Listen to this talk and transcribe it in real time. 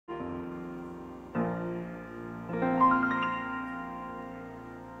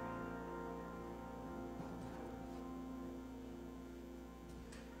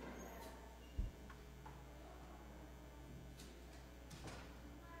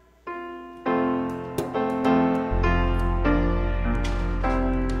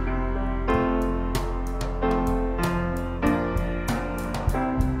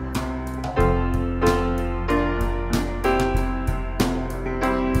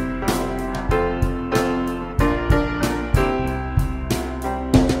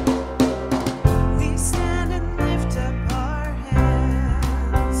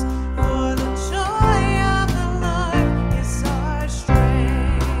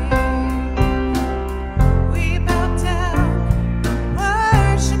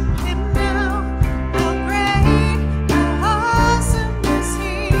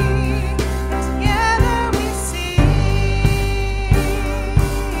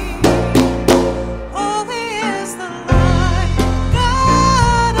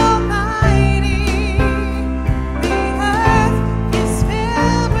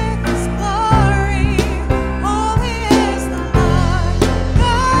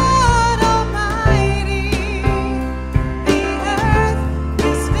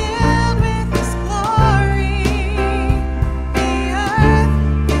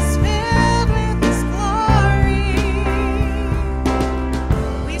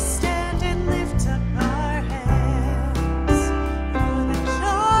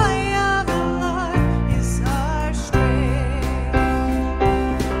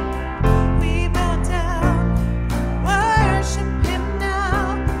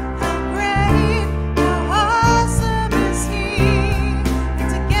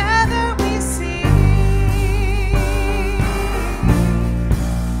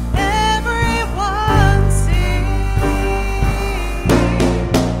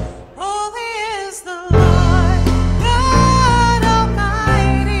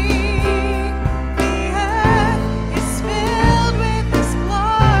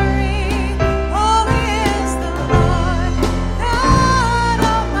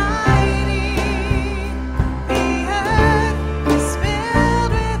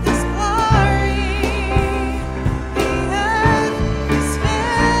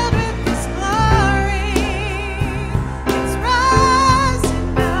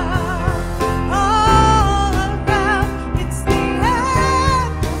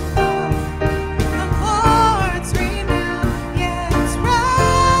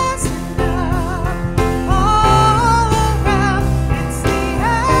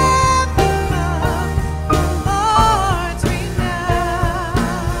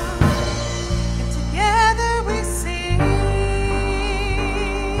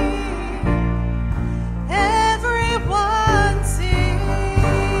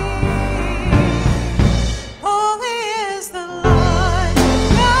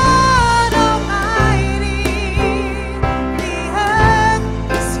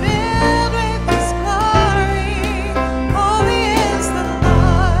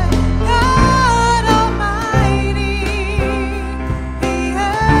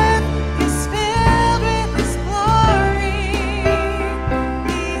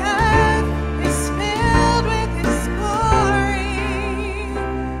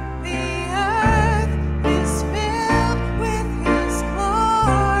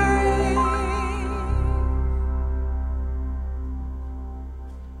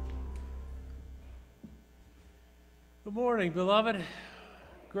morning, beloved.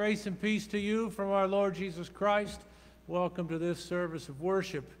 Grace and peace to you from our Lord Jesus Christ. Welcome to this service of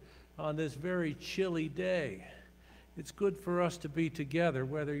worship on this very chilly day. It's good for us to be together,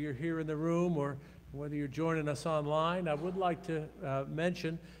 whether you're here in the room or whether you're joining us online. I would like to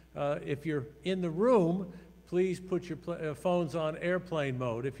mention, if you're in the room, please put your phones on airplane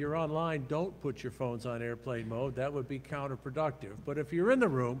mode. If you're online, don't put your phones on airplane mode. That would be counterproductive. But if you're in the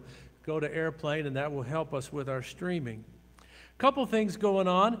room, go to airplane, and that will help us with our streaming. Couple things going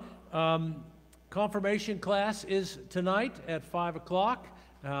on. Confirmation class is tonight at 5 o'clock,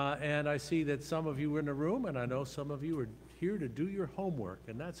 and I see that some of you are in the room, and I know some of you are here to do your homework,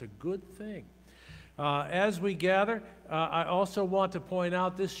 and that's a good thing. As we gather, I also want to point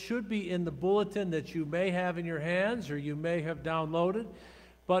out this should be in the bulletin that you may have in your hands or you may have downloaded,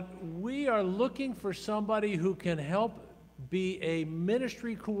 but we are looking for somebody who can help be a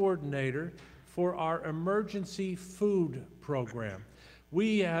ministry coordinator for our emergency food program.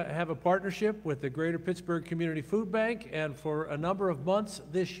 We have a partnership with the Greater Pittsburgh Community Food Bank, and for a number of months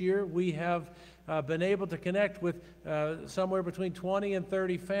this year, we have been able to connect with somewhere between 20 and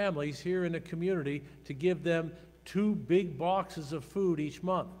 30 families here in the community to give them 2 big boxes of food each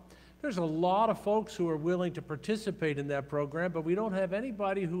month. There's a lot of folks who are willing to participate in that program, but we don't have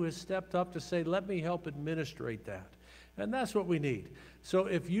anybody who has stepped up to say, let me help administrate that. And that's what we need. So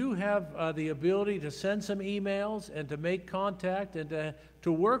if you have the ability to send some emails and to make contact and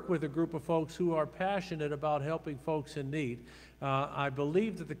to work with a group of folks who are passionate about helping folks in need, I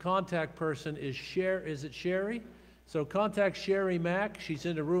believe that the contact person is Sherry? So contact Sherry Mack. She's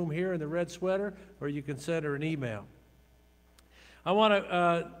in the room here in the red sweater, or you can send her an email. I want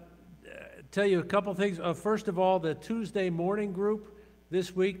to tell you a couple things. First of all, the Tuesday morning group.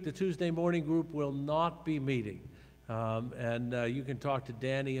 This week, the Tuesday morning group will not be meeting. You can talk to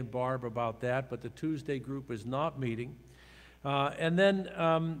Danny and Barb about that, but the Tuesday group is not meeting. And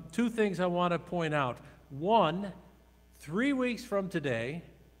then 2 things I want to point out. One, 3 weeks from today,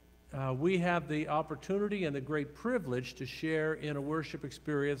 we have the opportunity and the great privilege to share in a worship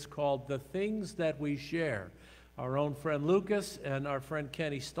experience called The Things That We Share. Our own friend Lucas and our friend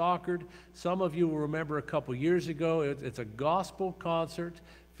Kenny Stockard. Some of you will remember a couple years ago, it's a gospel concert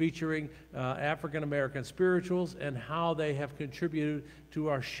featuring African-American spirituals and how they have contributed to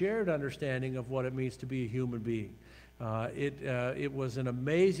our shared understanding of what it means to be a human being. It was an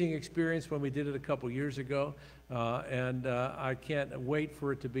amazing experience when we did it a couple years ago, and I can't wait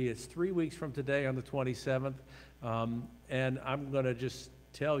for it to be. It's 3 weeks from today on the 27th, and I'm going to just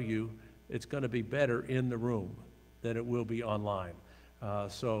tell you it's going to be better in the room than it will be online.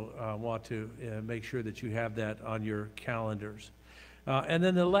 So I want to make sure that you have that on your calendars. And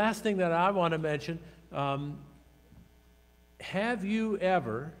then the last thing that I want to mention, have you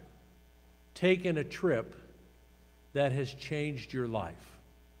ever taken a trip that has changed your life?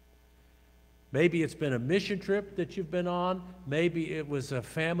 Maybe it's been a mission trip that you've been on. Maybe it was a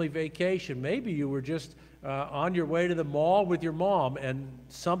family vacation. Maybe you were just on your way to the mall with your mom and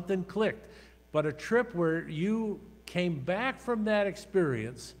something clicked. But a trip where you came back from that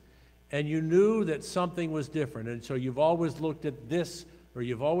experience and you knew that something was different, and so you've always looked at this, or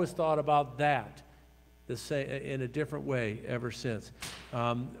you've always thought about that in a different way ever since.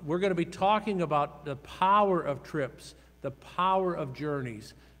 We're going to be talking about the power of trips, the power of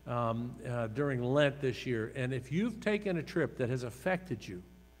journeys during Lent this year. And if you've taken a trip that has affected you,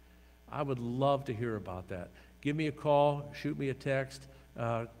 I would love to hear about that. Give me a call, shoot me a text,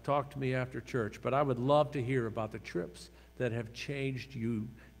 talk to me after church. But I would love to hear about the trips that have changed you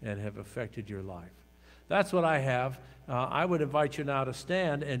and have affected your life. That's what I have. I would invite you now to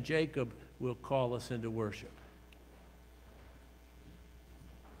stand, and Jacob will call us into worship.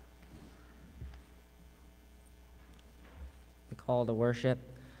 The call to worship.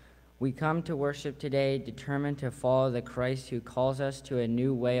 We come to worship today determined to follow the Christ who calls us to a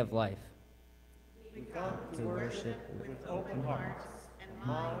new way of life. We come to worship with open hearts and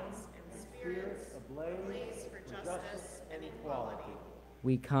minds and spirits ablaze for justice and equality.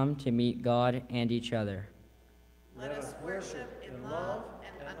 We come to meet God and each other. Let us worship in love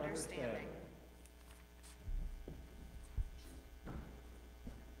and understanding.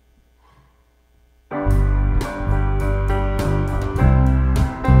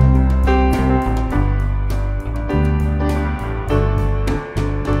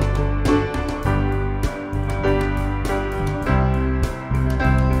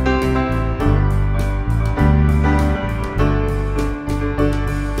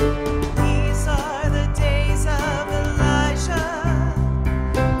 These are the days of Elijah,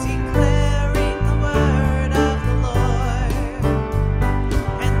 declare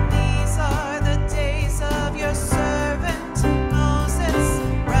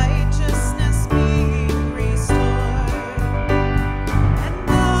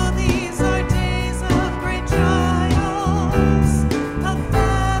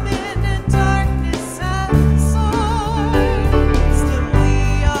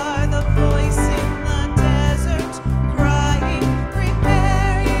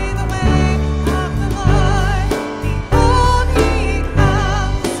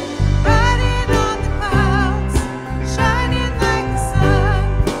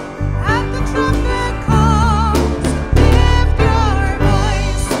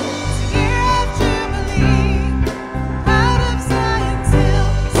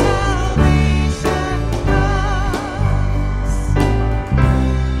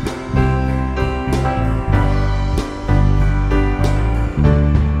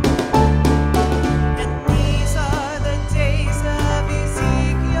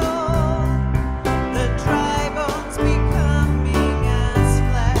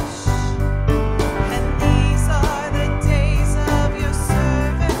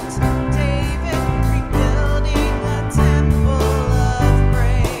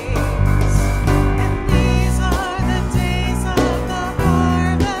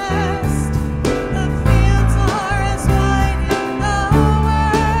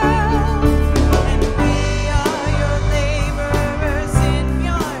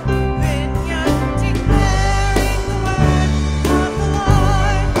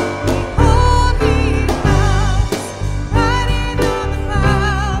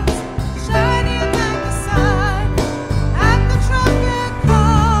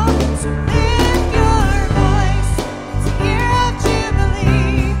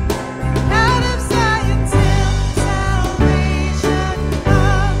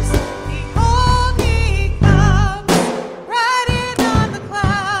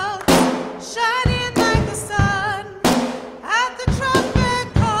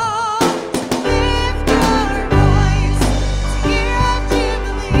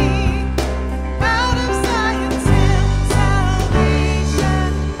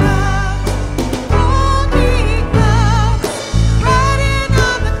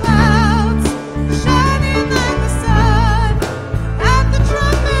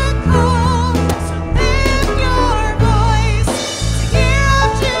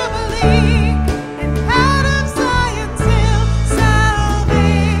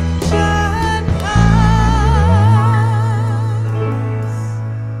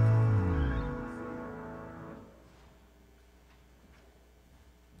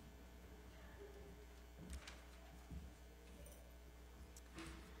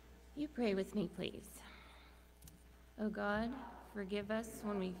You pray with me, please. O God, forgive us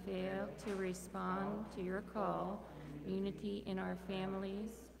when we fail to respond to your call, unity in our families,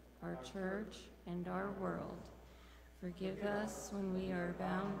 our church, and our world. Forgive us when we are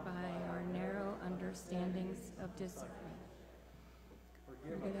bound by our narrow understandings of discipline.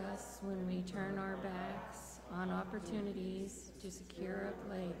 Forgive us when we turn our backs on opportunities to secure a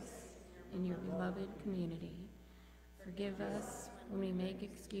place in your beloved community. Forgive us when we make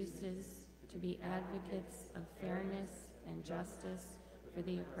excuses to be advocates of fairness and justice for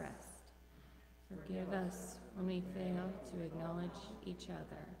the oppressed. Forgive us when we fail to acknowledge each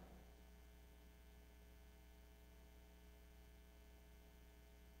other.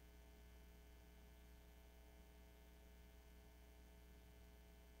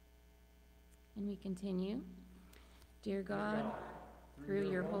 And we continue. Dear God,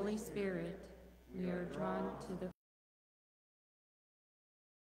 through your Holy Spirit, we are drawn to the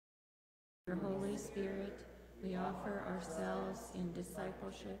your Holy Spirit, we offer ourselves in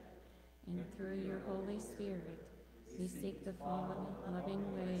discipleship, and through your Holy Spirit, we seek the following loving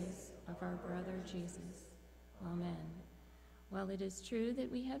ways of our brother Jesus. Amen. While it is true that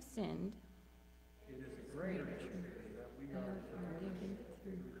we have sinned, it is a greater truth that we are forgiven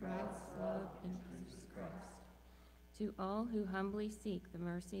through Christ's love and through Christ. To all who humbly seek the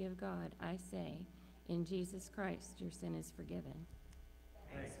mercy of God, I say, in Jesus Christ, your sin is forgiven.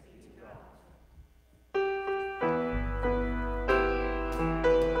 Thanks be to God.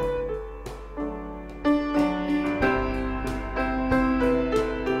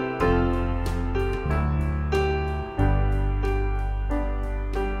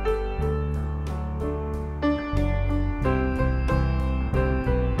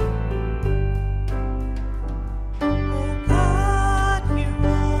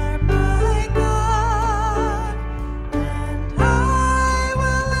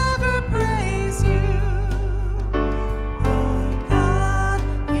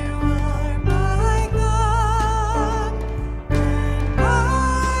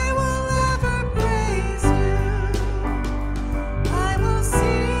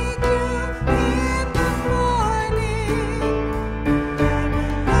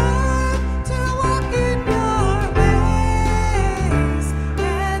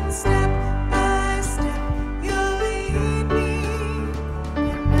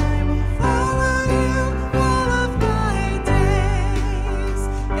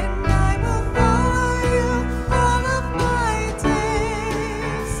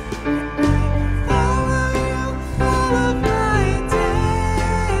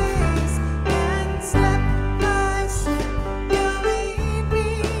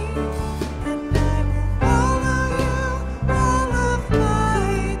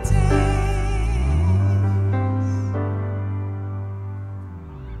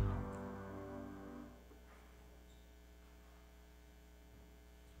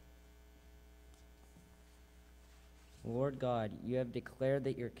 Lord God, you have declared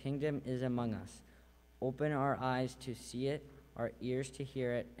that your kingdom is among us. Open our eyes to see it, our ears to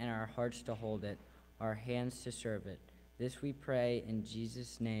hear it, and our hearts to hold it, our hands to serve it. This we pray in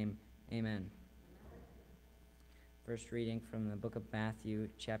Jesus' name. Amen. First reading from the book of Matthew,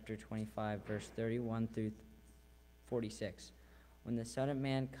 chapter 25, verse 31 through 46. When the Son of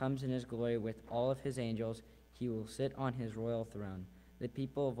Man comes in his glory with all of his angels, he will sit on his royal throne. The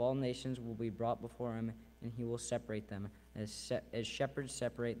people of all nations will be brought before him, and he will separate them, as shepherds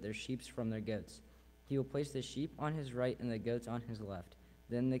separate their sheep from their goats. He will place the sheep on his right and the goats on his left.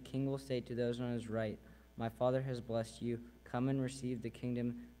 Then the king will say to those on his right, "My Father has blessed you. Come and receive the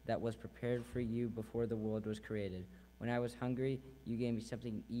kingdom that was prepared for you before the world was created. When I was hungry, you gave me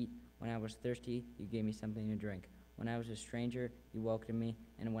something to eat. When I was thirsty, you gave me something to drink. When I was a stranger, you welcomed me,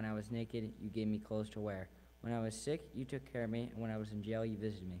 and when I was naked, you gave me clothes to wear. When I was sick, you took care of me, and when I was in jail, you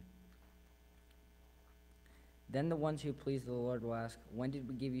visited me." Then the ones who please the Lord will ask, "When did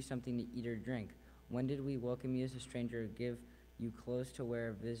we give you something to eat or drink? When did we welcome you as a stranger, give you clothes to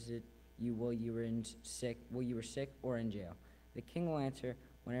wear, visit you while you were sick or in jail?" The king will answer,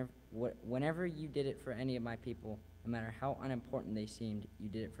 whenever you did it for any of my people, no matter how unimportant they seemed, you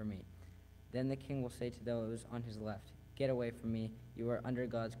did it for me." Then the king will say to those on his left, "Get away from me, you are under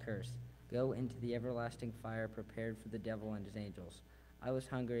God's curse. Go into the everlasting fire prepared for the devil and his angels. I was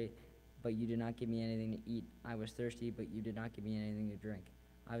hungry, but you did not give me anything to eat. I was thirsty, but you did not give me anything to drink.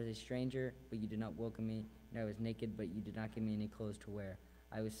 I was a stranger, but you did not welcome me, and I was naked, but you did not give me any clothes to wear.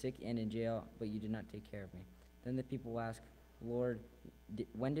 I was sick and in jail, but you did not take care of me." Then the people will ask, "Lord,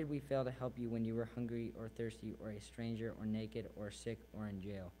 when did we fail to help you when you were hungry or thirsty or a stranger or naked or sick or in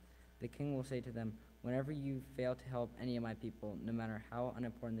jail?" The king will say to them, Whenever you fail to help any of my people, no matter how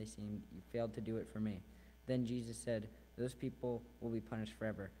unimportant they seem, you failed to do it for me. Then Jesus said, those people will be punished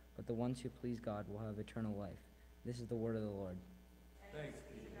forever, but the ones who please God will have eternal life. This is the word of the Lord. Thanks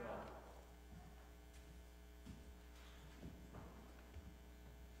be to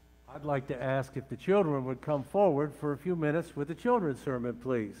God. I'd like to ask if the children would come forward for a few minutes with the children's sermon,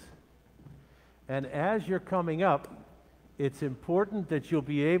 please. And as you're coming up, it's important that you'll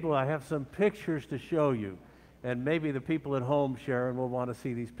be able, I have some pictures to show you. And maybe the people at home, Sharon, will want to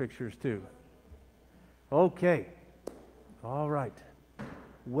see these pictures too. Okay. All right.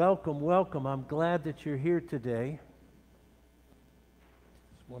 Welcome, welcome. I'm glad that you're here today.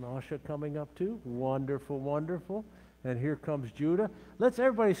 Is Wanasha coming up too? Wonderful, wonderful. And here comes Judah. Let's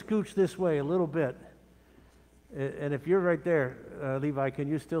everybody scooch this way a little bit. And if you're right there, Levi, can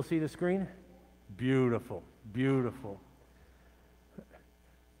you still see the screen? Beautiful, beautiful.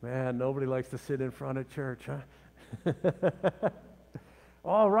 Man, nobody likes to sit in front of church, huh?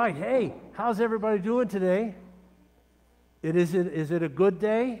 All right, hey, how's everybody doing today? Is it a good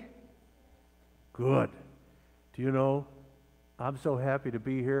day? Good. Do you know, I'm so happy to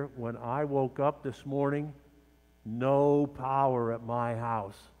be here. When I woke up this morning, no power at my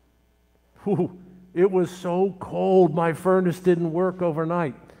house. Whew, it was so cold, my furnace didn't work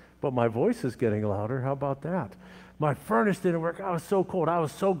overnight. But my voice is getting louder. How about that? My furnace didn't work. I was so cold. I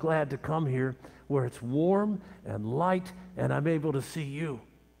was so glad to come here where it's warm and light and I'm able to see you.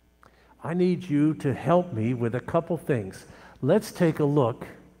 I need you to help me with a couple things. Let's take a look.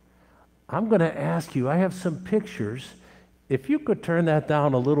 I'm going to ask you, I have some pictures. If you could turn that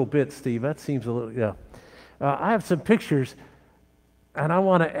down a little bit, Steve, that seems a little, yeah. I have some pictures and I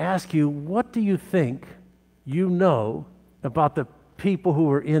want to ask you, what do you think you know about the people who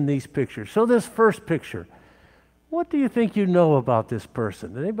are in these pictures? So this first picture, what do you think you know about this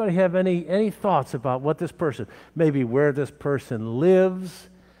person? Does anybody have any thoughts about what this person, maybe where this person lives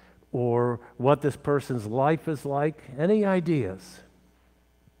or what this person's life is like? Any ideas?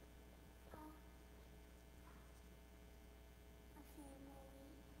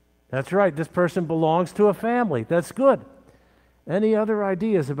 That's right, this person belongs to a family. That's good. Any other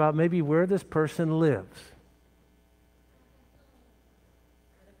ideas about maybe where this person lives?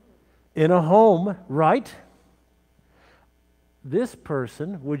 In a home, right? This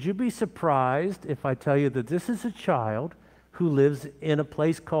person, would you be surprised if I tell you that this is a child who lives in a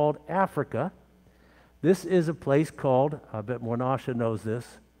place called Africa? This is a place called, I bet Monasha knows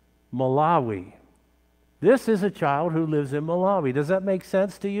this, Malawi. This is a child who lives in Malawi. Does that make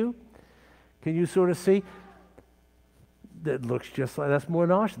sense to you? Can you sort of see? That looks just like, that's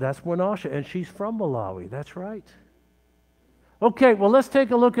Monasha, and she's from Malawi. That's right. Okay, well, let's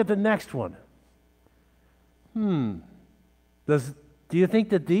take a look at the next one. Do you think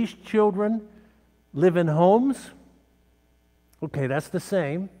that these children live in homes? Okay, that's the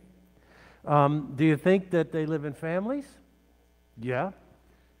same. Do you think that they live in families? Yeah.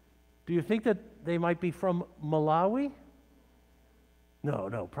 Do you think that they might be from Malawi?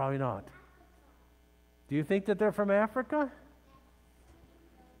 No, probably not. Do you think that they're from Africa?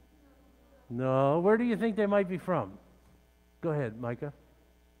 No. Where do you think they might be from? Go ahead, Micah.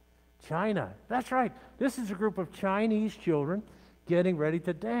 China. That's right. This is a group of Chinese children getting ready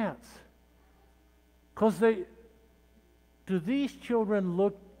to dance. Do these children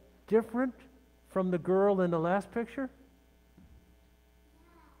look different from the girl in the last picture?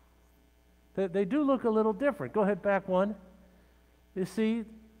 They do look a little different. Go ahead, back one. You see?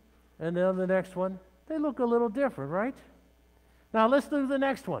 And then the next one. They look a little different, right? Now let's do the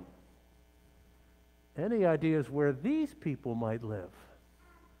next one. Any ideas where these people might live?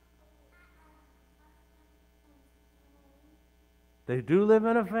 They do live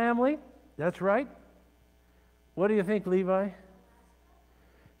in a family. That's right. What do you think, Levi?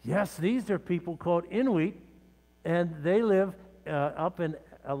 Yes, these are people called Inuit, and they live up in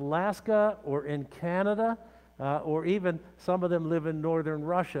Alaska or in Canada, or even some of them live in northern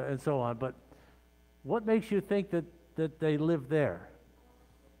Russia and so on. But what makes you think that they live there?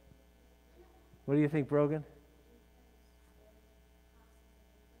 What do you think, Brogan?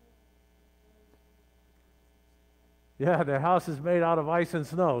 Yeah, their house is made out of ice and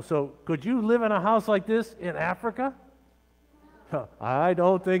snow. So could you live in a house like this in Africa? I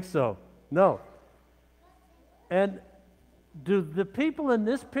don't think so. No. And do the people in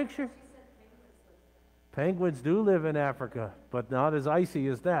this picture? Penguins do live in Africa, but not as icy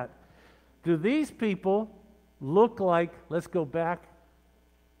as that. Do these people look like, let's go back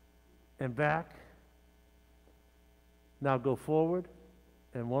and back. Now go forward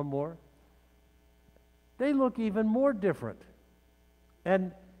and one more. They look even more different.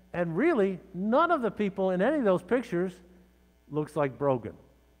 And And really, none of the people in any of those pictures looks like Brogan.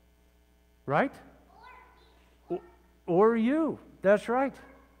 Right? Or you. That's right.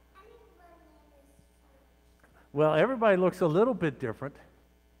 Well, everybody looks a little bit different.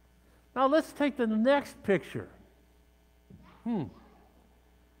 Now let's take the next picture.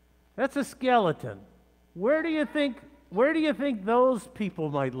 That's a skeleton. Where do you think those people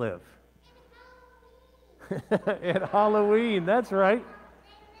might live? At Halloween, that's right.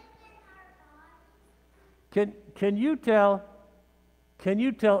 Can you tell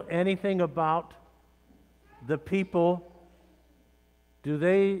anything about the people? Do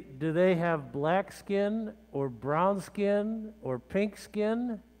they have black skin or brown skin or pink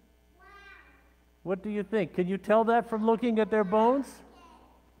skin? What do you think? Can you tell that from looking at their bones?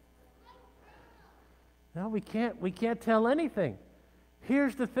 No, we can't tell anything.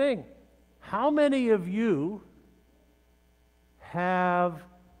 Here's the thing. How many of you have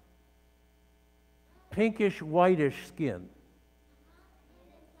pinkish whitish skin?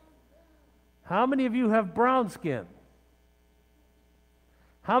 How many of you have brown skin?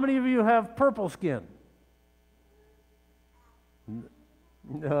 How many of you have purple skin?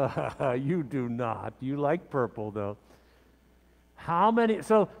 No, you do not. You like purple, though. How many?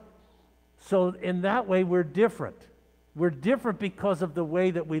 So in that way, we're different. We're different because of the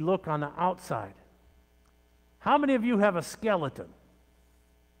way that we look on the outside. How many of you have a skeleton?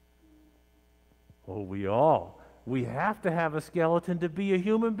 Oh, we have to have a skeleton to be a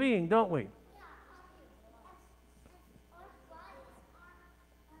human being, don't we?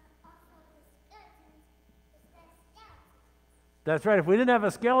 That's right. If we didn't have a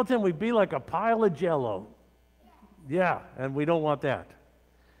skeleton, we'd be like a pile of Jell-O. Yeah, and we don't want that.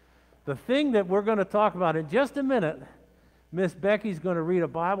 The thing that we're going to talk about in just a minute, Miss Becky's going to read a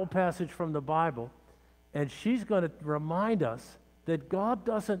Bible passage from the Bible, and she's going to remind us that God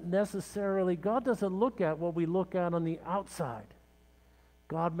doesn't look at what we look at on the outside.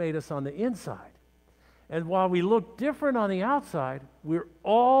 God made us on the inside. And while we look different on the outside, we're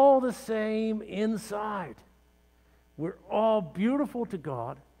all the same inside. We're all beautiful to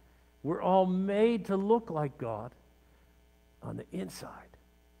God. We're all made to look like God on the inside.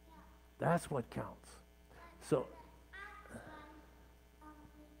 That's what counts. So,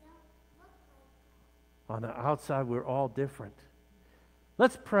 on the outside, we're all different.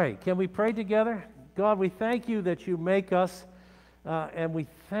 Let's pray. Can we pray together? God, we thank you that you make us, and we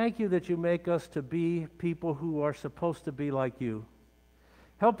thank you that you make us to be people who are supposed to be like you.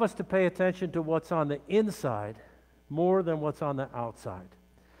 Help us to pay attention to what's on the inside more than what's on the outside.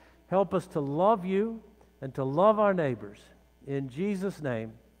 Help us to love you and to love our neighbors. In Jesus'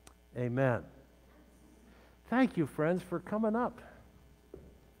 name, amen. Thank you, friends, for coming up.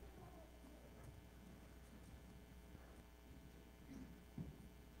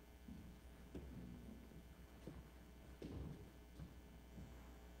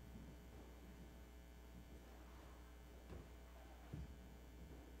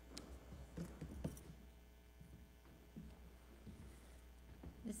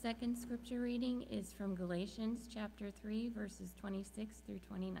 The second scripture reading is from Galatians chapter 3, verses 26 through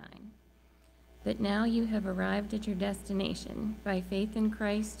 29. But now you have arrived at your destination. By faith in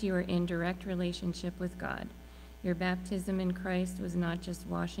Christ, you are in direct relationship with God. Your baptism in Christ was not just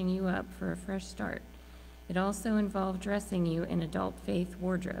washing you up for a fresh start. It also involved dressing you in adult faith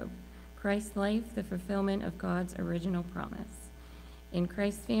wardrobe. Christ's life, the fulfillment of God's original promise. In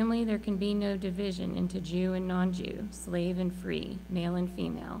Christ's family, there can be no division into Jew and non-Jew, slave and free, male and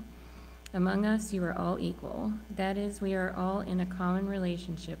female. Among us, you are all equal. That is, we are all in a common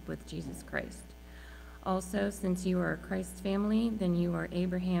relationship with Jesus Christ. Also, since you are Christ's family, then you are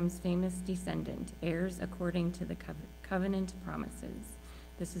Abraham's famous descendant, heirs according to the covenant promises.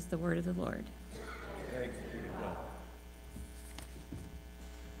 This is the word of the Lord. Thanks be to God.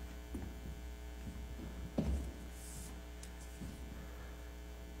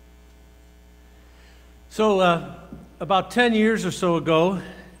 So, about 10 years or so ago,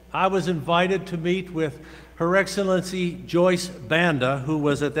 I was invited to meet with Her Excellency Joyce Banda, who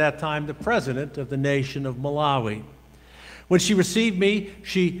was at that time the president of the nation of Malawi. When she received me,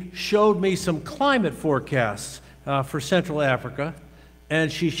 she showed me some climate forecasts for Central Africa, and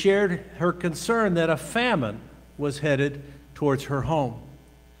she shared her concern that a famine was headed towards her home.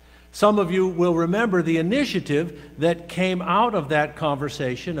 Some of you will remember the initiative that came out of that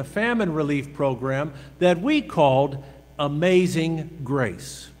conversation, a famine relief program that we called Amazing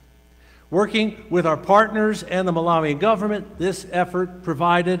Grace. Working with our partners and the Malawian government, this effort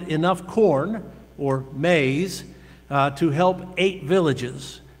provided enough corn, or maize, to help 8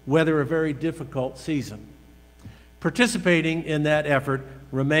 villages weather a very difficult season. Participating in that effort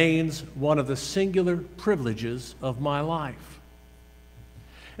remains one of the singular privileges of my life.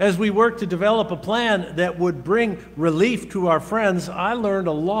 As we worked to develop a plan that would bring relief to our friends, I learned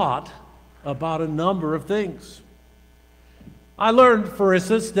a lot about a number of things. I learned, for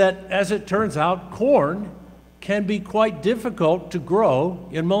instance, that as it turns out, corn can be quite difficult to grow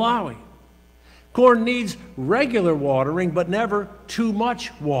in Malawi. Corn needs regular watering, but never too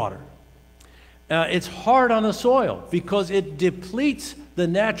much water. It's hard on the soil because it depletes the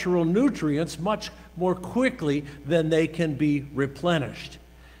natural nutrients much more quickly than they can be replenished.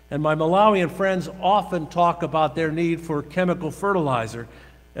 And my Malawian friends often talk about their need for chemical fertilizer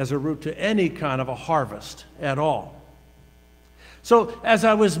as a route to any kind of a harvest at all. So as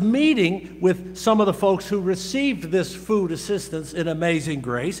I was meeting with some of the folks who received this food assistance in Amazing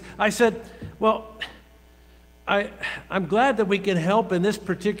Grace, I said, well, I'm glad that we can help in this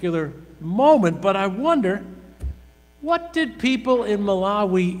particular moment, but I wonder, what did people in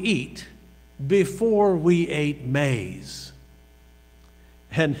Malawi eat before we ate maize?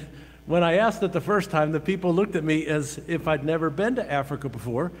 And when I asked it the first time, the people looked at me as if I'd never been to Africa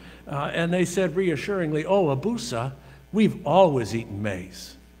before, and they said reassuringly, oh, Abusa, we've always eaten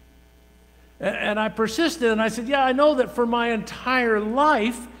maize. And I persisted, and I said, yeah, I know that for my entire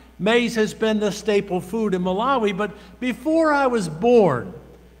life, maize has been the staple food in Malawi, but before I was born,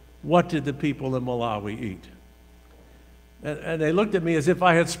 what did the people in Malawi eat? And they looked at me as if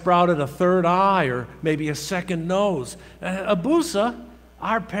I had sprouted a third eye or maybe a second nose. Abusa,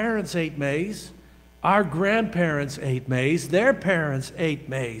 our parents ate maize. Our grandparents ate maize. Their parents ate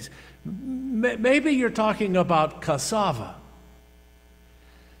maize. Maybe you're talking about cassava.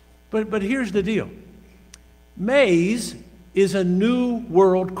 But here's the deal. Maize is a new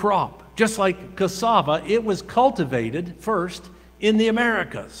world crop. Just like cassava, it was cultivated first in the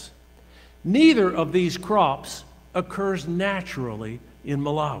Americas. Neither of these crops occurs naturally in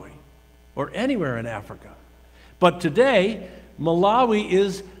Malawi or anywhere in Africa. But today, Malawi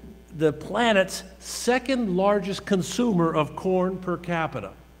is the planet's second largest consumer of corn per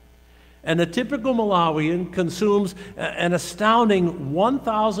capita. And the typical Malawian consumes an astounding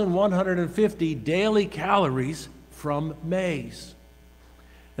 1,150 daily calories from maize.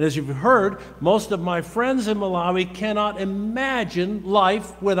 And as you've heard, most of my friends in Malawi cannot imagine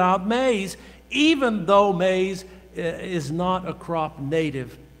life without maize, even though maize is not a crop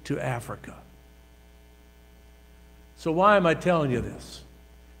native to Africa. So why am I telling you this?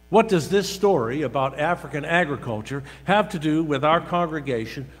 What does this story about African agriculture have to do with our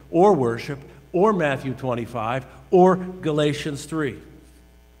congregation or worship or Matthew 25 or Galatians 3?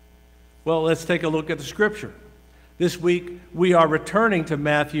 Well, let's take a look at the scripture. This week, we are returning to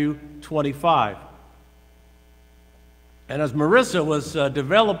Matthew 25. And as Marissa was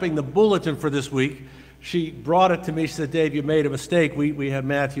developing the bulletin for this week, she brought it to me. She said, Dave, you made a mistake. We had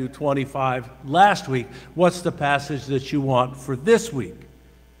Matthew 25 last week. What's the passage that you want for this week?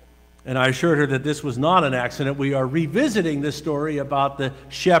 And I assured her that this was not an accident. We are revisiting this story about the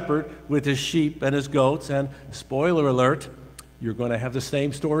shepherd with his sheep and his goats. And spoiler alert, you're going to have the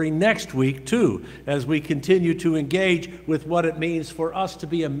same story next week, too, as we continue to engage with what it means for us to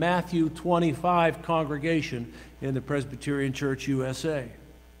be a Matthew 25 congregation in the Presbyterian Church USA.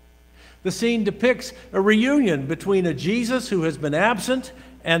 The scene depicts a reunion between a Jesus who has been absent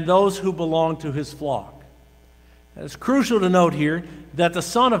and those who belong to his flock. And it's crucial to note here that the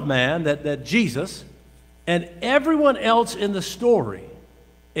Son of Man, that Jesus, and everyone else in the story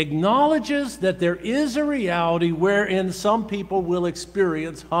acknowledges that there is a reality wherein some people will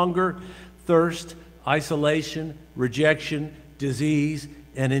experience hunger, thirst, isolation, rejection, disease,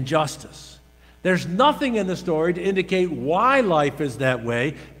 and injustice. There's nothing in the story to indicate why life is that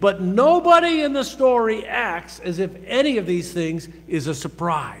way, but nobody in the story acts as if any of these things is a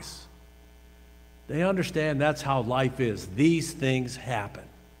surprise. They understand that's how life is. These things happen.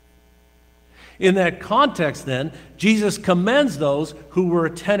 In that context, then, Jesus commends those who were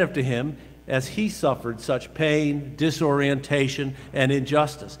attentive to him as he suffered such pain, disorientation, and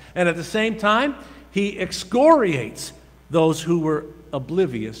injustice. And at the same time, he excoriates those who were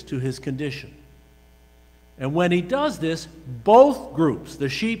oblivious to his condition. And when he does this, both groups, the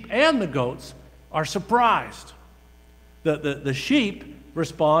sheep and the goats, are surprised. The sheep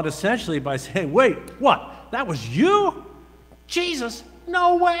respond essentially by saying, wait, what? That was you? Jesus,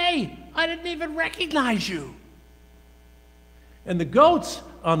 no way! I didn't even recognize you. And the goats,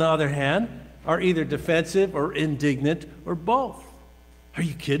 on the other hand, are either defensive or indignant or both. Are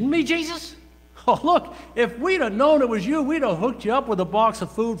you kidding me, Jesus? Oh, look, if we'd have known it was you, we'd have hooked you up with a box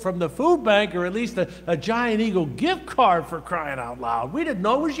of food from the food bank or at least a Giant Eagle gift card, for crying out loud. We didn't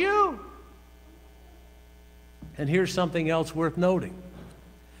know it was you. And here's something else worth noting.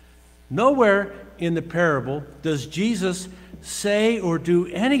 Nowhere in the parable does Jesus say or do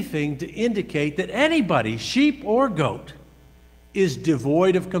anything to indicate that anybody, sheep or goat, is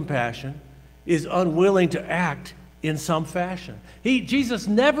devoid of compassion, is unwilling to act in some fashion. Jesus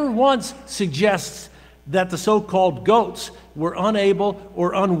never once suggests that the so-called goats were unable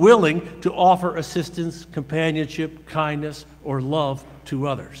or unwilling to offer assistance, companionship, kindness, or love to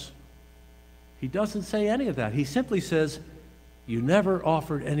others. He doesn't say any of that. He simply says, you never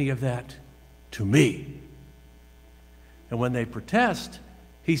offered any of that to me. And when they protest,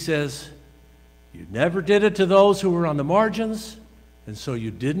 he says, you never did it to those who were on the margins, and so you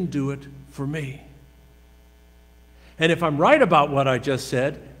didn't do it for me. And if I'm right about what I just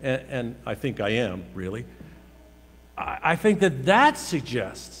said, and I think I am, really, I think that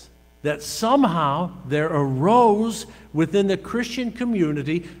suggests that somehow there arose within the Christian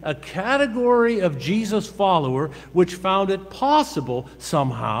community a category of Jesus follower which found it possible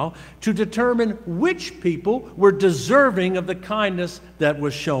somehow to determine which people were deserving of the kindness that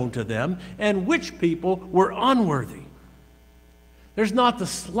was shown to them and which people were unworthy. There's not the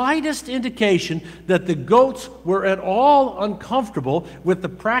slightest indication that the goats were at all uncomfortable with the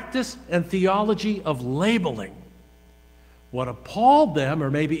practice and theology of labeling. What appalled them,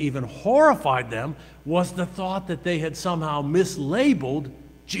 or maybe even horrified them, was the thought that they had somehow mislabeled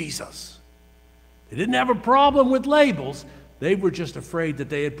Jesus. They didn't have a problem with labels. They were just afraid that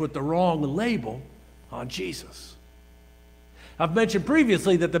they had put the wrong label on Jesus. I've mentioned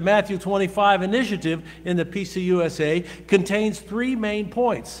previously that the Matthew 25 initiative in the PCUSA contains 3 main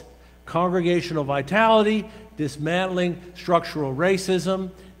points: congregational vitality, dismantling structural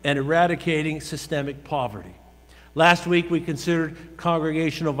racism, and eradicating systemic poverty. Last week we considered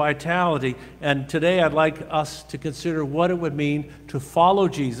congregational vitality, and today I'd like us to consider what it would mean to follow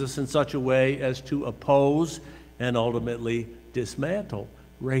Jesus in such a way as to oppose and ultimately dismantle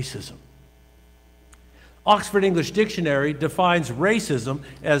racism. Oxford English Dictionary defines racism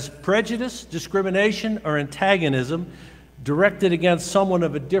as prejudice, discrimination, or antagonism directed against someone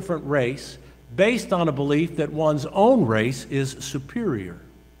of a different race based on a belief that one's own race is superior.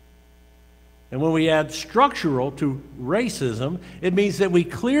 And when we add structural to racism, it means that we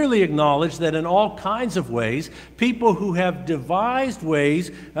clearly acknowledge that in all kinds of ways, people who have devised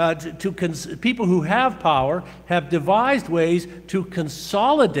ways people who have power have devised ways to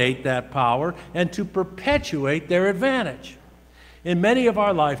consolidate that power and to perpetuate their advantage. In many of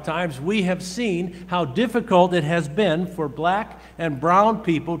our lifetimes, we have seen how difficult it has been for black and brown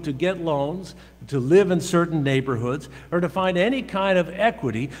people to get loans, to live in certain neighborhoods, or to find any kind of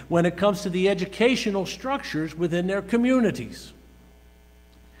equity when it comes to the educational structures within their communities.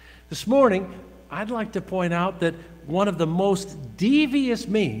 This morning, I'd like to point out that one of the most devious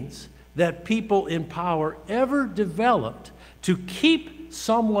means that people in power ever developed to keep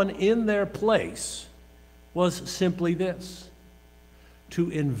someone in their place was simply this: to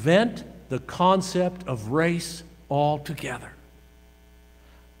invent the concept of race altogether.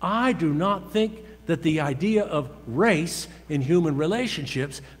 I do not think that the idea of race in human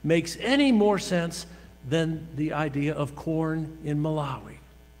relationships makes any more sense than the idea of corn in Malawi.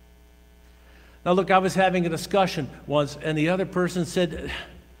 Now look, I was having a discussion once, and the other person said,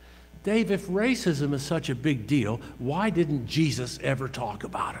 Dave, if racism is such a big deal, why didn't Jesus ever talk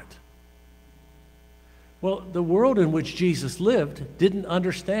about it? Well, the world in which Jesus lived didn't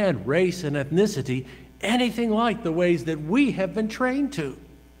understand race and ethnicity anything like the ways that we have been trained to.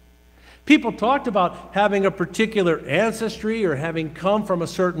 People talked about having a particular ancestry or having come from a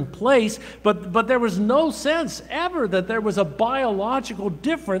certain place, but there was no sense ever that there was a biological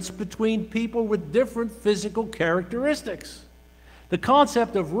difference between people with different physical characteristics. The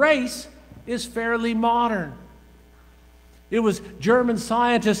concept of race is fairly modern. It was German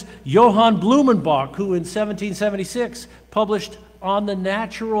scientist Johann Blumenbach who in 1776 published On the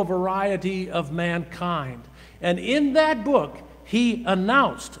Natural Variety of Mankind. And in that book, he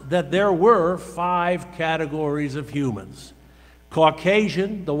announced that there were 5 categories of humans: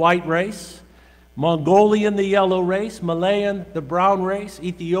 Caucasian, the white race; Mongolian, the yellow race; Malayan, the brown race;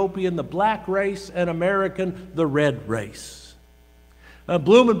 Ethiopian, the black race; and American, the red race.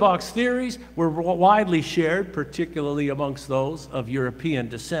 Blumenbach's theories were widely shared, particularly amongst those of European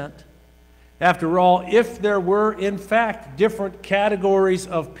descent. After all, if there were, in fact, different categories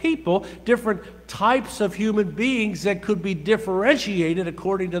of people, different types of human beings that could be differentiated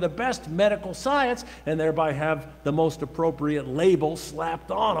according to the best medical science and thereby have the most appropriate label slapped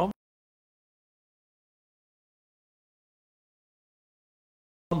on them,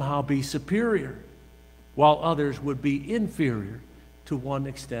 somehow be superior, while others would be inferior to one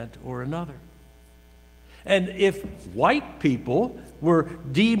extent or another. And if white people were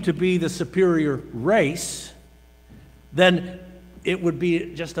deemed to be the superior race, then it would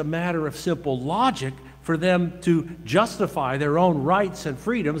be just a matter of simple logic for them to justify their own rights and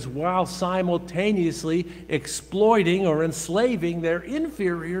freedoms while simultaneously exploiting or enslaving their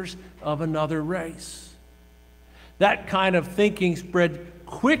inferiors of another race. That kind of thinking spread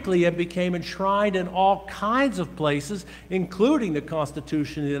quickly and became enshrined in all kinds of places, including the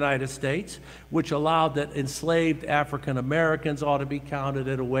Constitution of the United States, which allowed that enslaved African Americans ought to be counted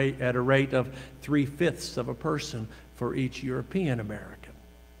at a rate of 3/5 of a person for each European American.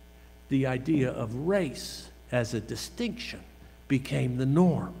 The idea of race as a distinction became the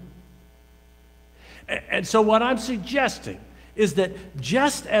norm. And so what I'm suggesting is that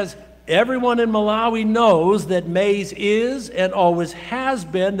just as everyone in Malawi knows that maize is and always has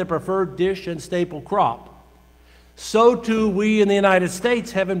been the preferred dish and staple crop, so too we in the United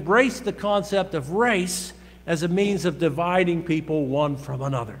States have embraced the concept of race as a means of dividing people one from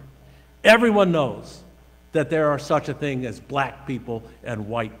another. Everyone knows that there are such a thing as black people and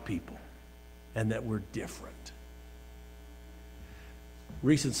white people, and that we're different.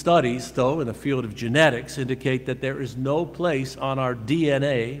 Recent studies, though, in the field of genetics indicate that there is no place on our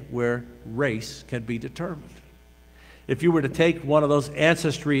DNA where race can be determined. If you were to take one of those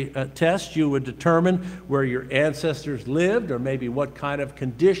ancestry tests, you would determine where your ancestors lived or maybe what kind of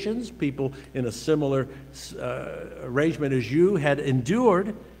conditions people in a similar arrangement as you had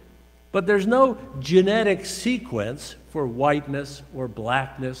endured. But there's no genetic sequence for whiteness or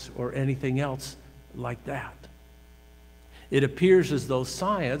blackness or anything else like that. It appears as though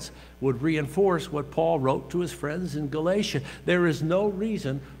science would reinforce what Paul wrote to his friends in Galatia. There is no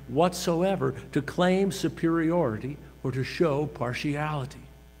reason whatsoever to claim superiority or to show partiality.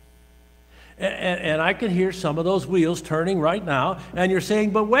 And I can hear some of those wheels turning right now, and you're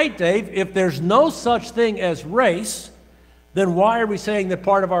saying, but wait, Dave, if there's no such thing as race, then why are we saying that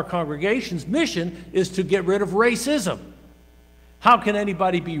part of our congregation's mission is to get rid of racism? How can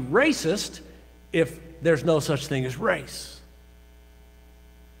anybody be racist if there's no such thing as race?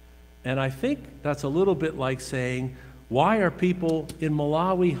 And I think that's a little bit like saying, why are people in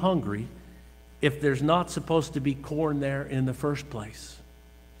Malawi hungry if there's not supposed to be corn there in the first place?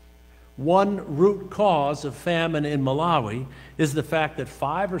 One root cause of famine in Malawi is the fact that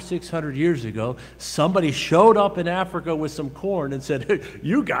 500 or 600 years ago, somebody showed up in Africa with some corn and said, hey,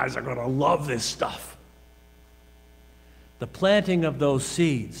 you guys are going to love this stuff. The planting of those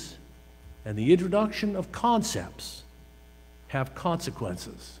seeds and the introduction of concepts have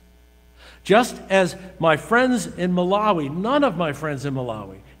consequences. Just as my friends in Malawi, none of my friends in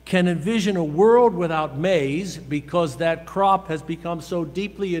Malawi, can envision a world without maize because that crop has become so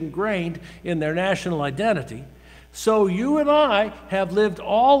deeply ingrained in their national identity, so you and I have lived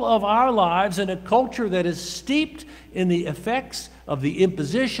all of our lives in a culture that is steeped in the effects of the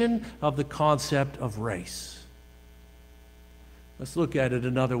imposition of the concept of race. Let's look at it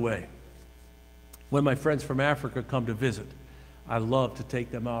another way. When my friends from Africa come to visit, I love to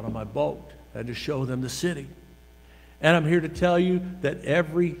take them out on my boat and to show them the city. And I'm here to tell you that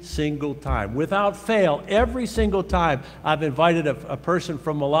every single time, without fail, every single time I've invited a person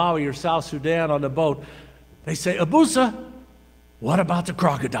from Malawi or South Sudan on the boat, they say, Abusa, what about the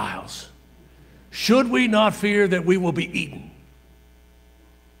crocodiles? Should we not fear that we will be eaten?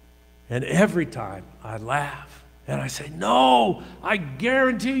 And every time I laugh and I say, no, I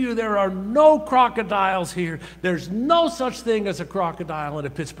guarantee you there are no crocodiles here. There's no such thing as a crocodile in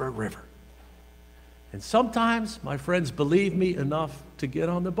the Pittsburgh River. And sometimes my friends believe me enough to get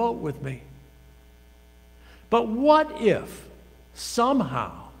on the boat with me. But what if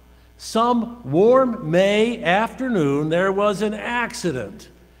somehow, some warm May afternoon, there was an accident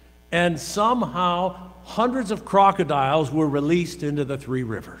and somehow hundreds of crocodiles were released into the Three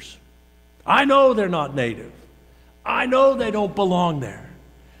Rivers? I know they're not native. I know they don't belong there.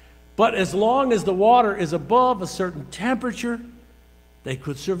 But as long as the water is above a certain temperature, they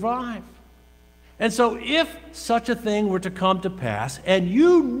could survive. And so if such a thing were to come to pass, and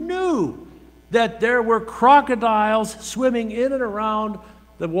you knew that there were crocodiles swimming in and around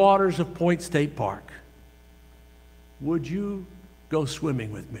the waters of Point State Park, would you go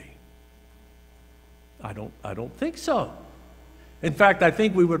swimming with me? I don't think so. In fact, I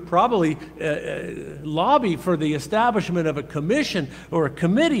think we would probably lobby for the establishment of a commission or a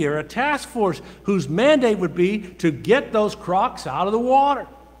committee or a task force whose mandate would be to get those crocs out of the water.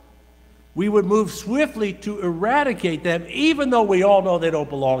 We would move swiftly to eradicate them, even though we all know they don't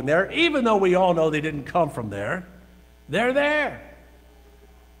belong there, even though we all know they didn't come from there. They're there.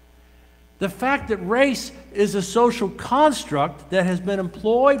 The fact that race is a social construct that has been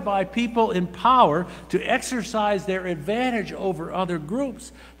employed by people in power to exercise their advantage over other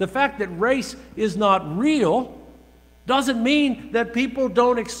groups, the fact that race is not real, doesn't mean that people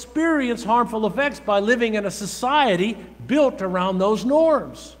don't experience harmful effects by living in a society built around those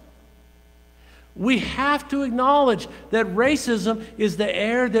norms. We have to acknowledge that racism is the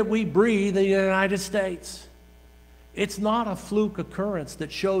air that we breathe in the United States. It's not a fluke occurrence that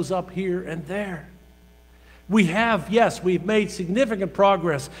shows up here and there. We've made significant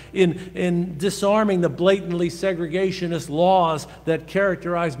progress in disarming the blatantly segregationist laws that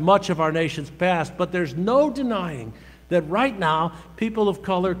characterize much of our nation's past, but there's no denying that right now, people of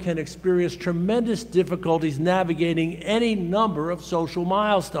color can experience tremendous difficulties navigating any number of social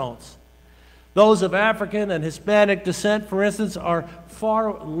milestones. Those of African and Hispanic descent, for instance, are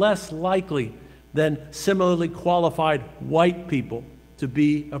far less likely than similarly qualified white people to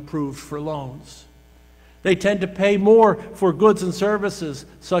be approved for loans. They tend to pay more for goods and services,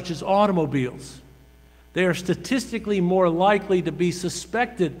 such as automobiles. They are statistically more likely to be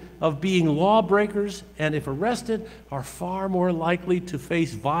suspected of being lawbreakers, and if arrested, are far more likely to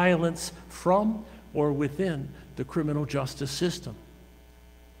face violence from or within the criminal justice system.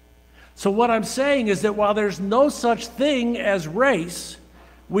 So what I'm saying is that while there's no such thing as race,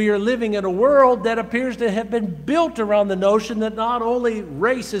 we are living in a world that appears to have been built around the notion that not only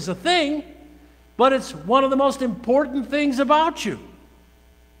race is a thing, but it's one of the most important things about you.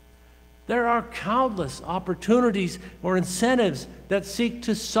 There are countless opportunities or incentives that seek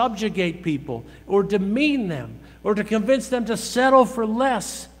to subjugate people or demean them or to convince them to settle for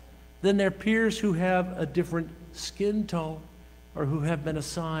less than their peers who have a different skin tone or who have been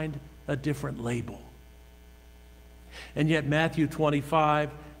assigned a different label. And yet Matthew 25,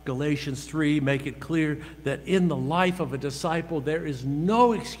 Galatians 3 make it clear that in the life of a disciple there is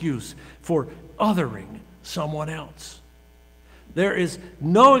no excuse for othering someone else. There is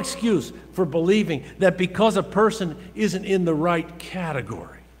no excuse for believing that because a person isn't in the right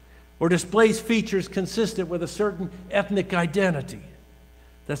category or displays features consistent with a certain ethnic identity,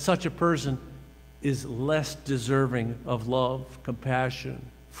 that such a person is less deserving of love, compassion,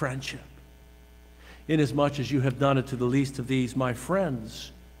 friendship. Inasmuch as you have done it to the least of these, my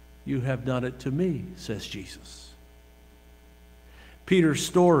friends, you have done it to me, says Jesus. Peter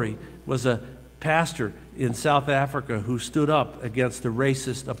Story was a pastor in South Africa who stood up against the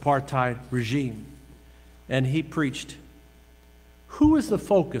racist apartheid regime. And he preached, who is the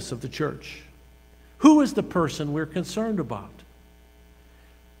focus of the church? Who is the person we're concerned about?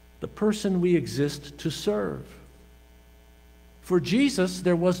 The person we exist to serve. For Jesus,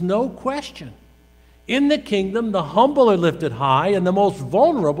 there was no question. In the kingdom, the humble are lifted high, and the most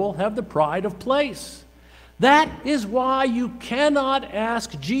vulnerable have the pride of place. That is why you cannot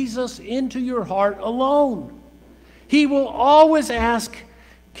ask Jesus into your heart alone. He will always ask,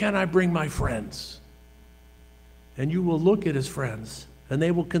 can I bring my friends? And you will look at his friends, and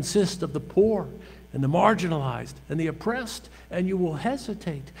they will consist of the poor and the marginalized and the oppressed, and you will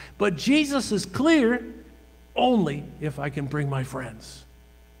hesitate. But Jesus is clear, only if I can bring my friends.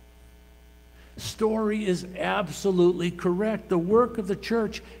 Story is absolutely correct. The work of the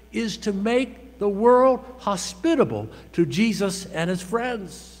church is to make the world hospitable to Jesus and his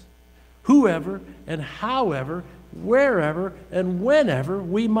friends, whoever and however, wherever and whenever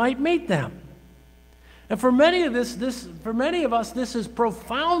we might meet them. And for many of us, this is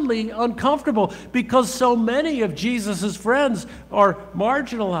profoundly uncomfortable because so many of Jesus' friends are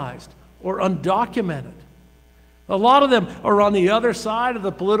marginalized or undocumented. A lot of them are on the other side of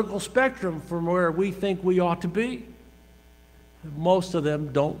the political spectrum from where we think we ought to be. Most of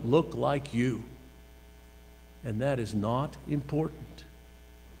them don't look like you, and that is not important.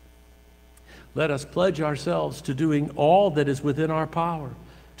 Let us pledge ourselves to doing all that is within our power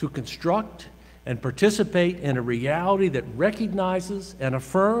to construct and participate in a reality that recognizes and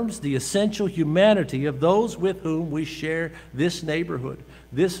affirms the essential humanity of those with whom we share this neighborhood,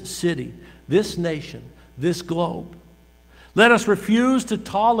 this city, this nation, this globe. Let us refuse to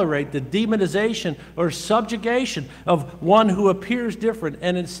tolerate the demonization or subjugation of one who appears different,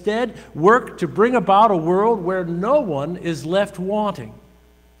 and instead work to bring about a world where no one is left wanting.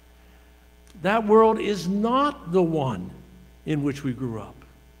 That world is not the one in which we grew up,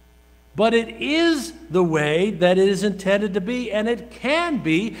 but it is the way that it is intended to be, and it can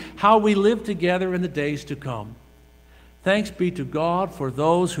be how we live together in the days to come. Thanks be to God for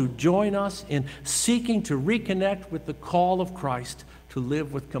those who join us in seeking to reconnect with the call of Christ to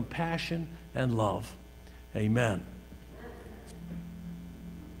live with compassion and love. Amen.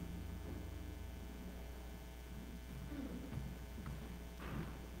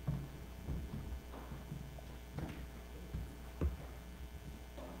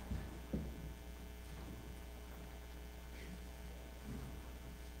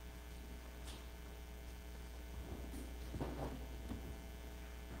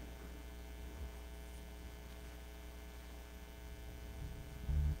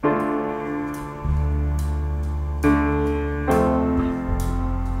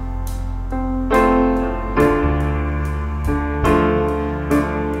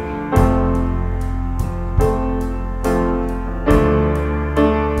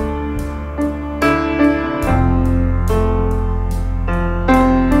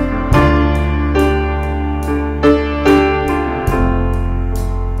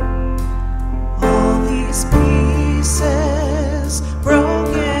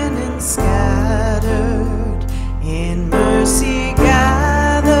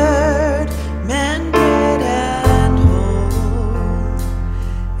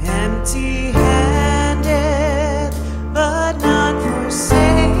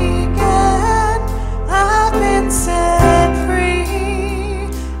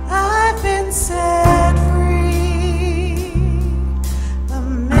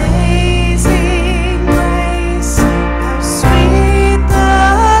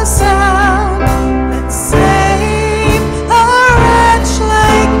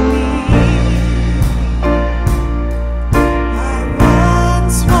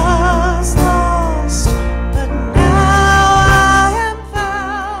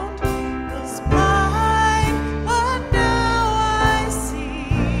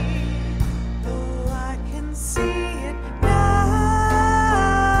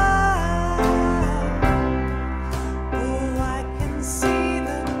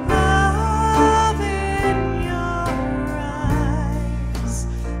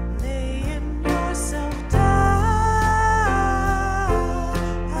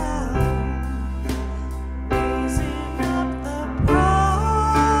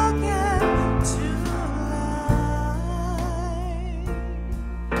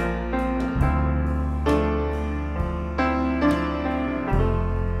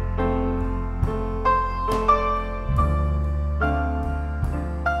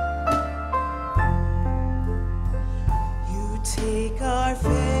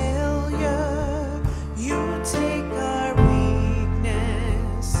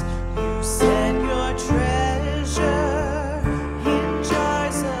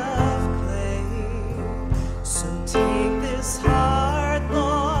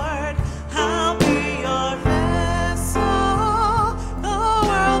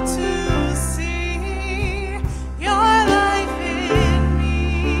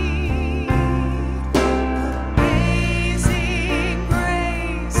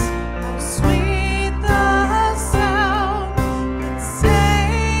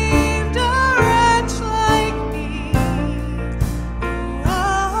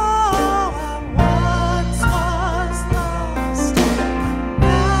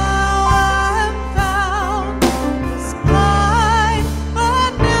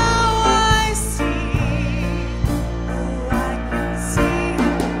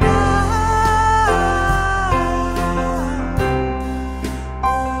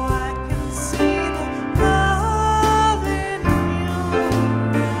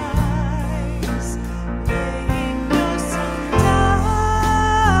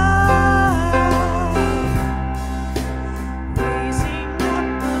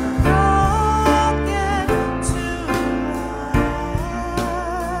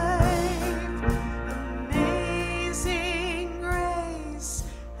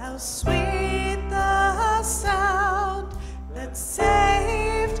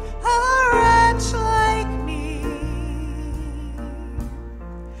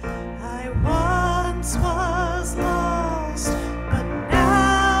 once was lost, but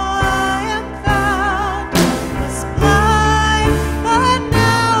now I am found. Was blind, but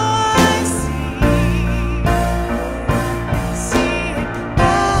now I see. See it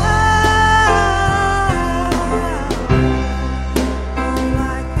now. Oh,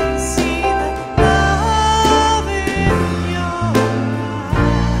 I can see the love in your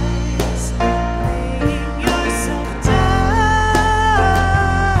eyes, laying yourself down,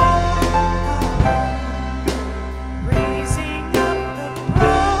 raising up the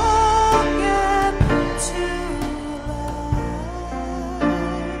broken to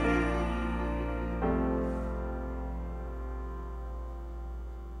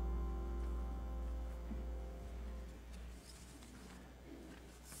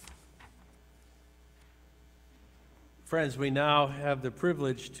Friends, we now have the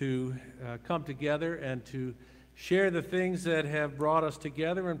privilege to come together and to share the things that have brought us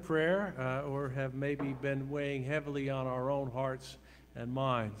together in prayer or have maybe been weighing heavily on our own hearts and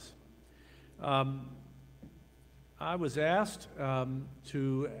minds. I was asked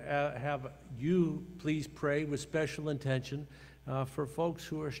to have you please pray with special intention for folks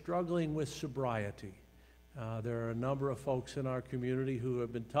who are struggling with sobriety. There are a number of folks in our community who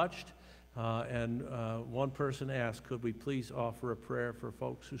have been touched. And one person asked, could we please offer a prayer for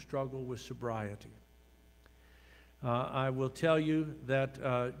folks who struggle with sobriety? I will tell you that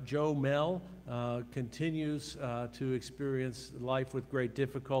Joe Mell continues to experience life with great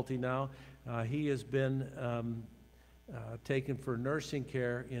difficulty now. He has been taken for nursing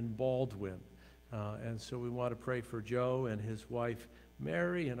care in Baldwin. And so we want to pray for Joe and his wife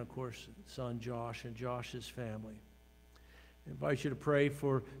Mary and, of course, son Josh and Josh's family. I invite you to pray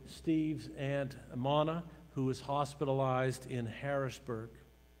for Steve's Aunt Amana, who is hospitalized in Harrisburg.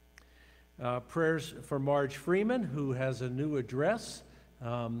 Prayers for Marge Freeman, who has a new address,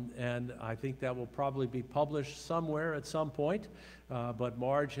 and I think that will probably be published somewhere at some point. But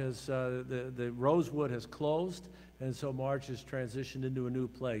Marge has, the Rosewood has closed, and so Marge has transitioned into a new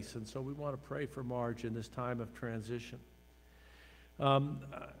place. And so we want to pray for Marge in this time of transition.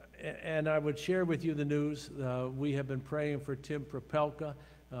 And I would share with you the news. We have been praying for Tim Propelka.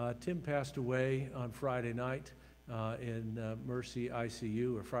 Tim passed away on Friday night in Mercy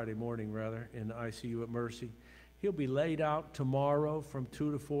ICU, or Friday morning rather, in ICU at Mercy. He'll be laid out tomorrow from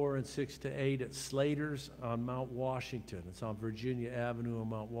 2 to 4 and 6 to 8 at Slater's on Mount Washington. It's on Virginia Avenue on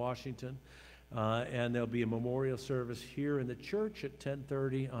Mount Washington. And there'll be a memorial service here in the church at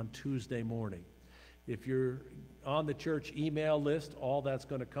 10:30 on Tuesday morning. If you're on the church email list, all that's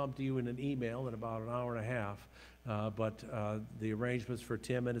going to come to you in an email in about an hour and a half. But the arrangements for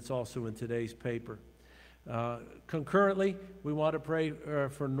Tim, and it's also in today's paper. Concurrently, we want to pray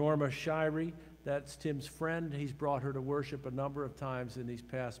for Norma Shirey. That's Tim's friend. He's brought her to worship a number of times in these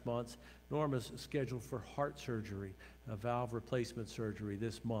past months. Norma's scheduled for heart surgery, valve replacement surgery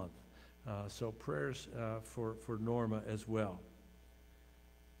this month. So prayers for Norma as well.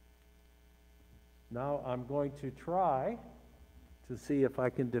 Now I'm going to try to see if I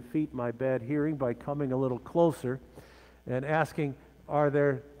can defeat my bad hearing by coming a little closer and asking, are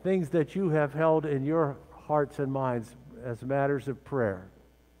there things that you have held in your hearts and minds as matters of prayer?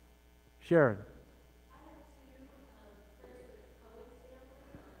 Sharon.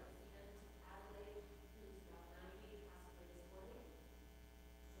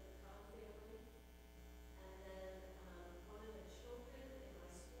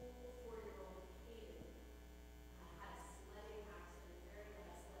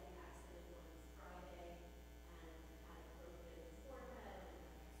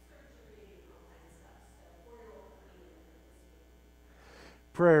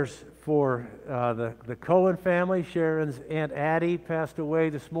 Prayers for the Cohen family. Sharon's Aunt Addie passed away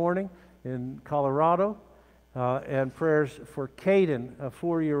this morning in Colorado. And prayers for Caden, a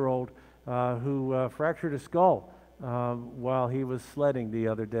 4-year-old who fractured his skull while he was sledding the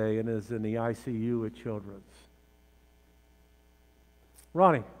other day and is in the ICU at Children's.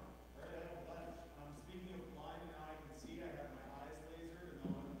 Ronnie.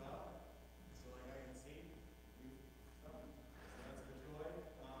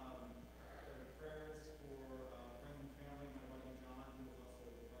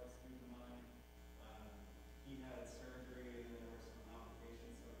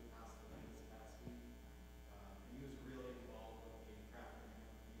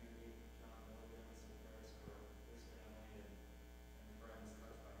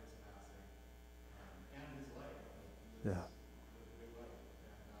 Yeah.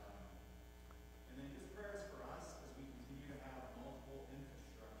 And then just prayers for us as we continue to have multiple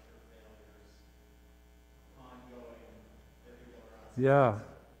infrastructure failures ongoing that people are asking. Yeah.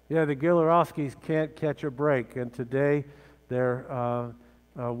 Yeah, the Gilorowskis can't catch a break, and today their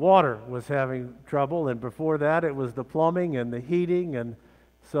water was having trouble, and before that it was the plumbing and the heating, and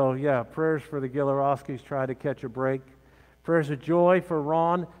so yeah, prayers for the Gilorowskis trying to catch a break. Prayers of joy for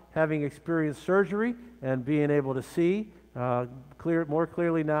Ron having experienced surgery and being able to see more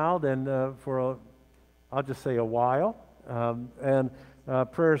clearly now than I'll just say a while, and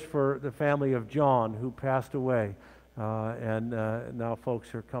prayers for the family of John who passed away. And now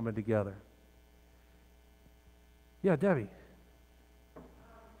folks are coming together. Yeah, Debbie.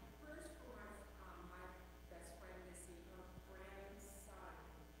 First for my best friend Missy, her grandson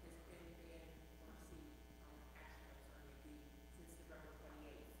has been in Mercy Action Attorney since November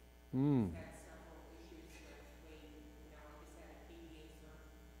 28th. Mm. He's had several issues with waiting, he's had an ADA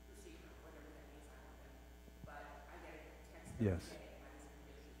procedure, whatever that means, I don't know. But I get a text every Yes. day about his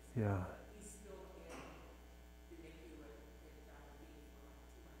conditions. Yeah. He's still in the NICU for like 2 months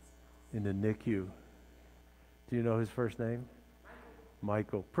now. In the NICU. Do you know his first name?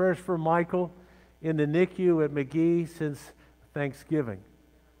 Michael. Prayers for Michael in the NICU at McGee since Thanksgiving.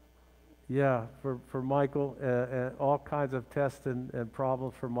 Yeah, for Michael, all kinds of tests and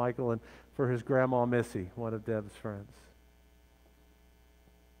problems for Michael and for his grandma Missy, one of Deb's friends.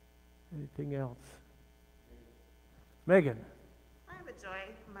 Anything else? Megan. I have a joy.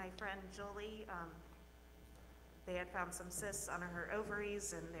 My friend Julie, they had found some cysts on her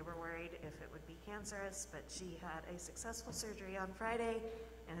ovaries and they were worried if it would be cancerous, but she had a successful surgery on Friday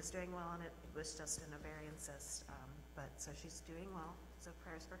and is doing well, and it was just an ovarian cyst. So she's doing well, so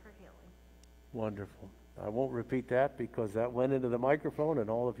prayers for her healing. Wonderful. I won't repeat that because that went into the microphone and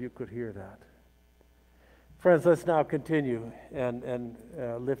all of you could hear that. Friends, let's now continue and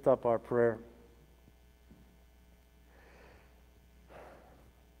lift up our prayer.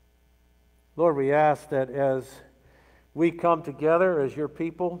 Lord, we ask that as we come together as your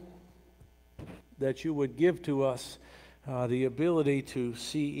people, that you would give to us the ability to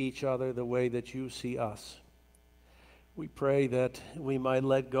see each other the way that you see us. We pray that we might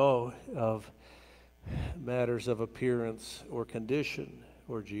let go of matters of appearance or condition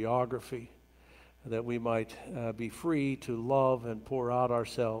or geography, that we might be free to love and pour out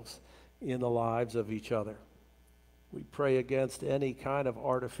ourselves in the lives of each other. We pray against any kind of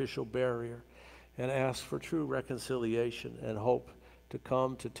artificial barrier and ask for true reconciliation and hope to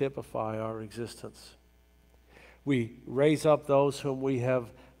come to typify our existence. We raise up those whom we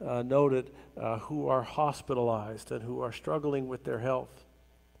have noted who are hospitalized and who are struggling with their health.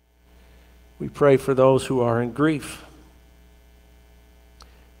 We pray for those who are in grief.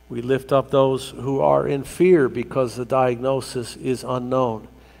 We lift up those who are in fear because the diagnosis is unknown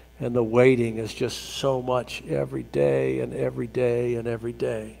and the waiting is just so much every day and every day and every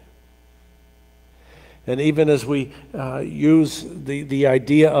day. And even as we use the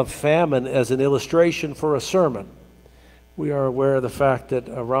idea of famine as an illustration for a sermon, we are aware of the fact that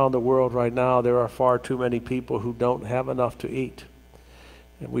around the world right now there are far too many people who don't have enough to eat.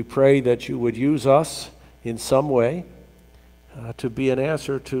 And we pray that you would use us in some way to be an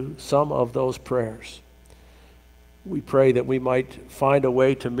answer to some of those prayers. We pray that we might find a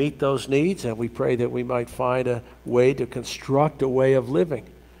way to meet those needs, and we pray that we might find a way to construct a way of living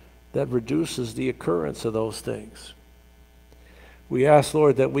that reduces the occurrence of those things. We ask,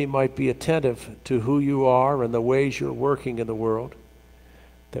 Lord, that we might be attentive to who you are and the ways you're working in the world,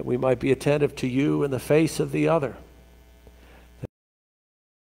 that we might be attentive to you in the face of the other.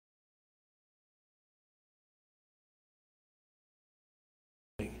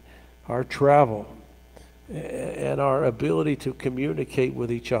 Our travel and our ability to communicate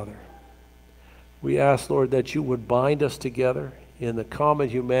with each other. We ask, Lord, that you would bind us together in the common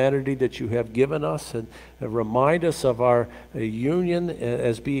humanity that you have given us, and remind us of our union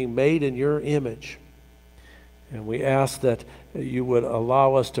as being made in your image. And we ask that you would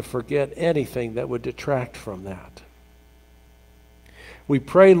allow us to forget anything that would detract from that. We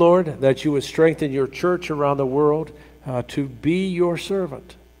pray, Lord, that you would strengthen your church around the world to be your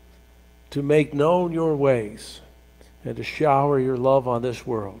servant, to make known your ways, and to shower your love on this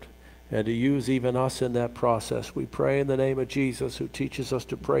world, and to use even us in that process. We pray in the name of Jesus, who teaches us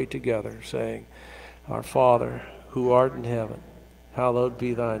to pray together, saying, Our Father, who art in heaven, hallowed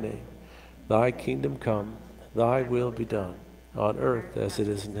be thy name. Thy kingdom come, thy will be done, on earth as it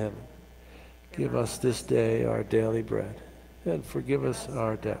is in heaven. Give us this day our daily bread, and forgive us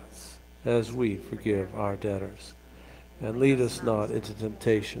our debts, as we forgive our debtors. And lead us not into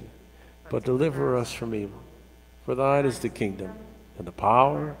temptation, but deliver us from evil. For thine is the kingdom, and the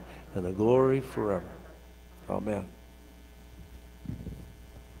power, and the glory forever. Amen.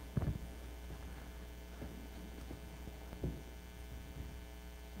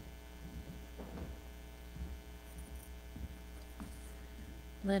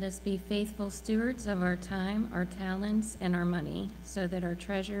 Let us be faithful stewards of our time, our talents, and our money, so that our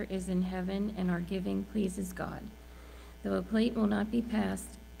treasure is in heaven and our giving pleases God. Though a plate will not be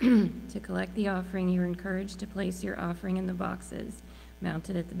passed to collect the offering, you're encouraged to place your offering in the boxes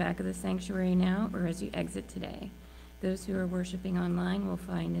mounted at the back of the sanctuary now or as you exit today. Those who are worshiping online will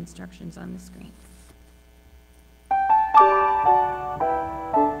find instructions on the screen.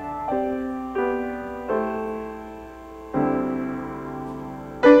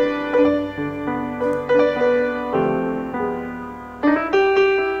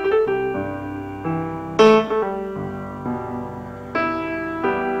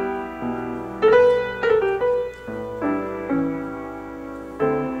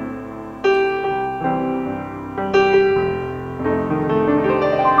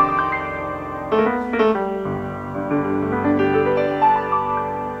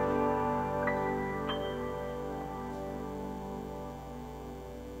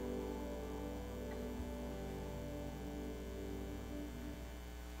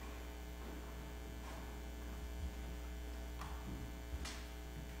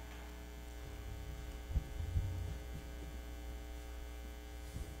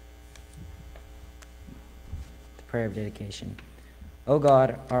 Prayer of dedication. O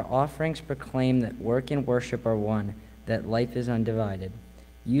God, our offerings proclaim that work and worship are one, that life is undivided.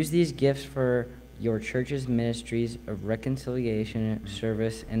 Use these gifts for your church's ministries of reconciliation,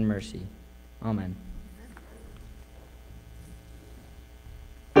 service, and mercy. Amen.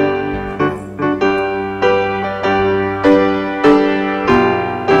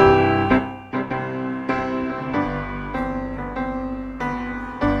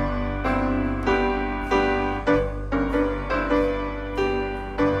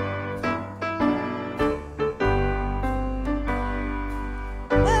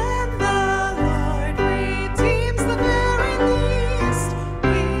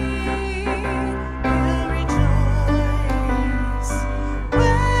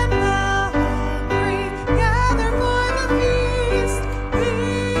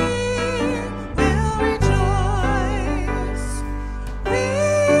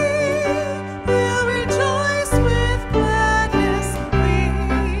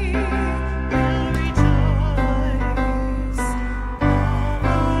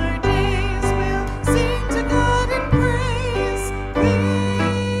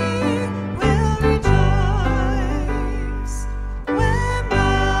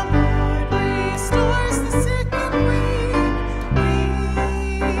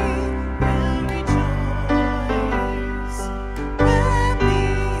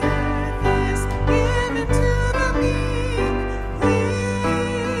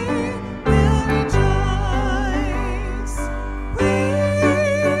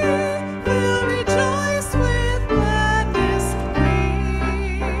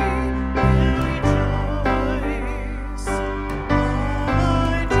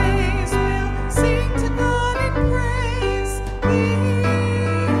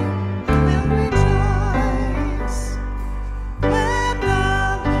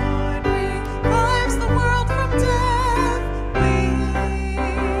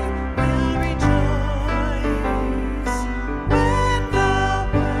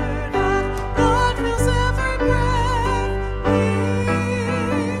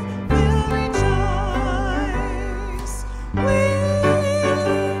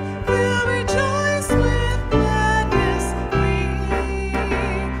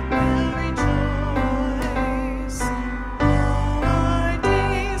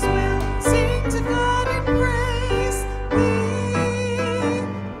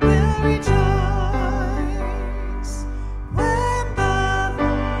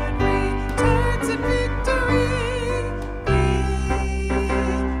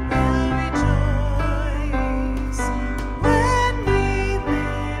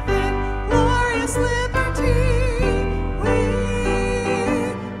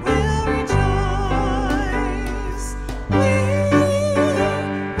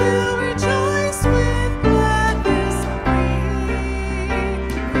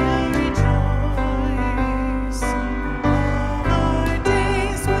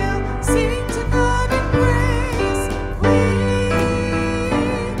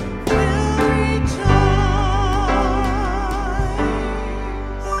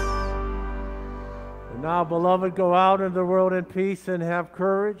 Now, beloved, go out into the world in peace and have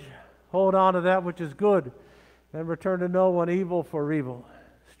courage. Hold on to that which is good and return to no one evil for evil.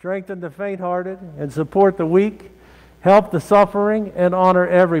 Strengthen the faint-hearted and support the weak. Help the suffering and honor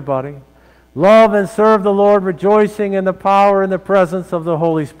everybody. Love and serve the Lord, rejoicing in the power and the presence of the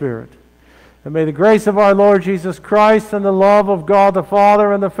Holy Spirit. And may the grace of our Lord Jesus Christ and the love of God the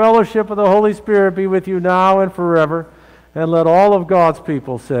Father and the fellowship of the Holy Spirit be with you now and forever. And let all of God's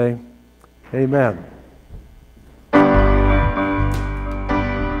people say, Amen.